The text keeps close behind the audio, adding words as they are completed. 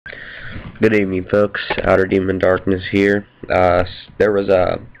Good evening, folks. Outer Demon Darkness here. There was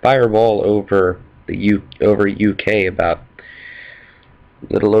a fireball over UK about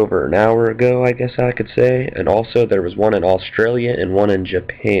a little over an hour ago, I guess I could say, and also there was one in Australia and one in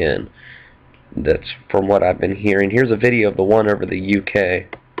Japan. That's from what I've been hearing. Here's a video of the one over the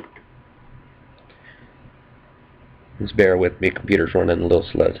UK. Just bear with me, computer's running a little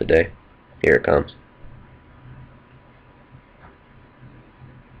slow today. Here it comes.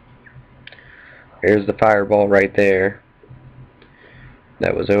 Here's the fireball right there.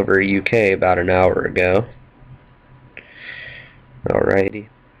 That was over UK about an hour ago. Alrighty.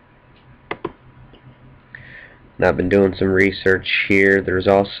 And I've been doing some research here. There's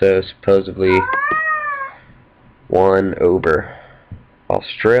also supposedly one over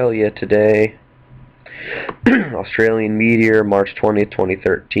Australia today. Australian meteor, March 20th,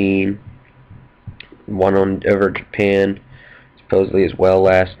 2013. One over Japan, supposedly as well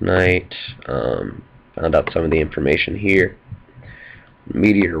last night. Found out some of the information here.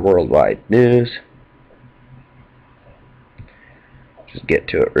 Meteor Worldwide News. Just get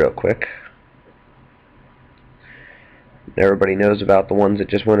to it real quick. Everybody knows about the ones that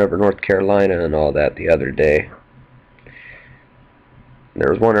just went over North Carolina and all that the other day.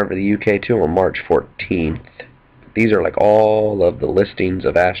 There was one over the UK too on March 14th. These are like all of the listings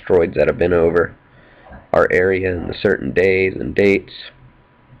of asteroids that have been over our area in the certain days and dates.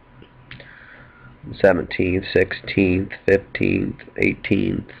 17th, 16th, 15th,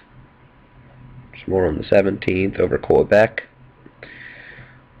 18th. There's more on the 17th over Quebec.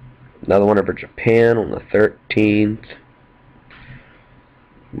 Another one over Japan on the 13th.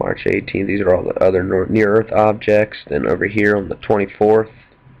 March 18th. These are all the other near-Earth objects. Then over here on the 24th,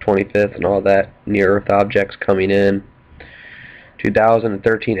 25th, and all that near-Earth objects coming in.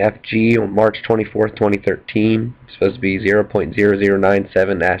 2013 FG on March 24th, 2013. It's supposed to be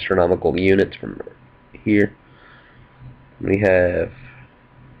 0.0097 astronomical units from here. We have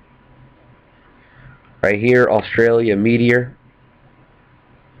right here Australia meteor,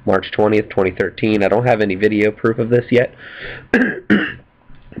 March 20th, 2013. I don't have any video proof of this yet,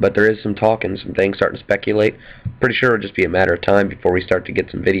 but there is some talk and some things starting to speculate. Pretty sure it'll just be a matter of time before we start to get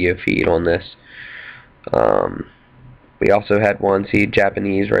some video feed on this. We also had one, see,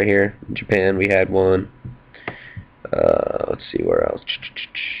 Japanese right here. In Japan, we had one. Let's see, where else?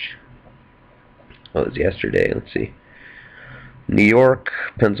 Oh, it was yesterday. Let's see. New York,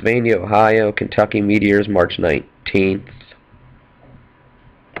 Pennsylvania, Ohio, Kentucky meteors, March 19th.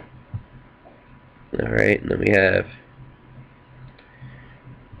 Alright, and then we have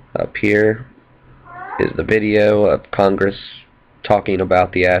up here is the video of Congress talking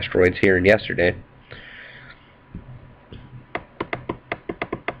about the asteroids here and yesterday.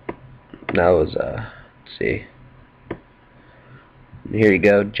 That was, let's see. Here you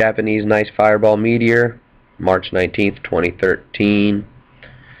go. Japanese nice fireball meteor, March 19th, 2013.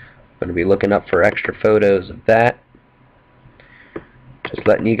 I'm going to be looking up for extra photos of that. Just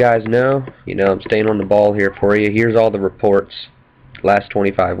letting you guys know. You know, I'm staying on the ball here for you. Here's all the reports. Last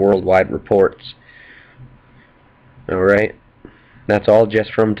 25 worldwide reports. Alright. That's all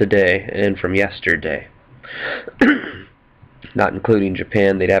just from today and from yesterday. Not including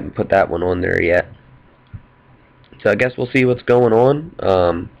Japan. They haven't put that one on there yet. So I guess we'll see what's going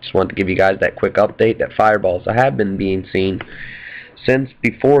on. Just wanted to give you guys that quick update that fireballs have been being seen since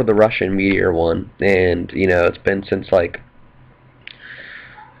before the Russian meteor one. And, you know, it's been since like,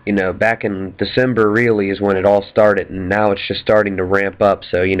 you know, back in December really is when it all started. And now it's just starting to ramp up.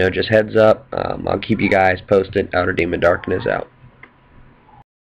 So, you know, just heads up. I'll keep you guys posted. Outer Demon Darkness out.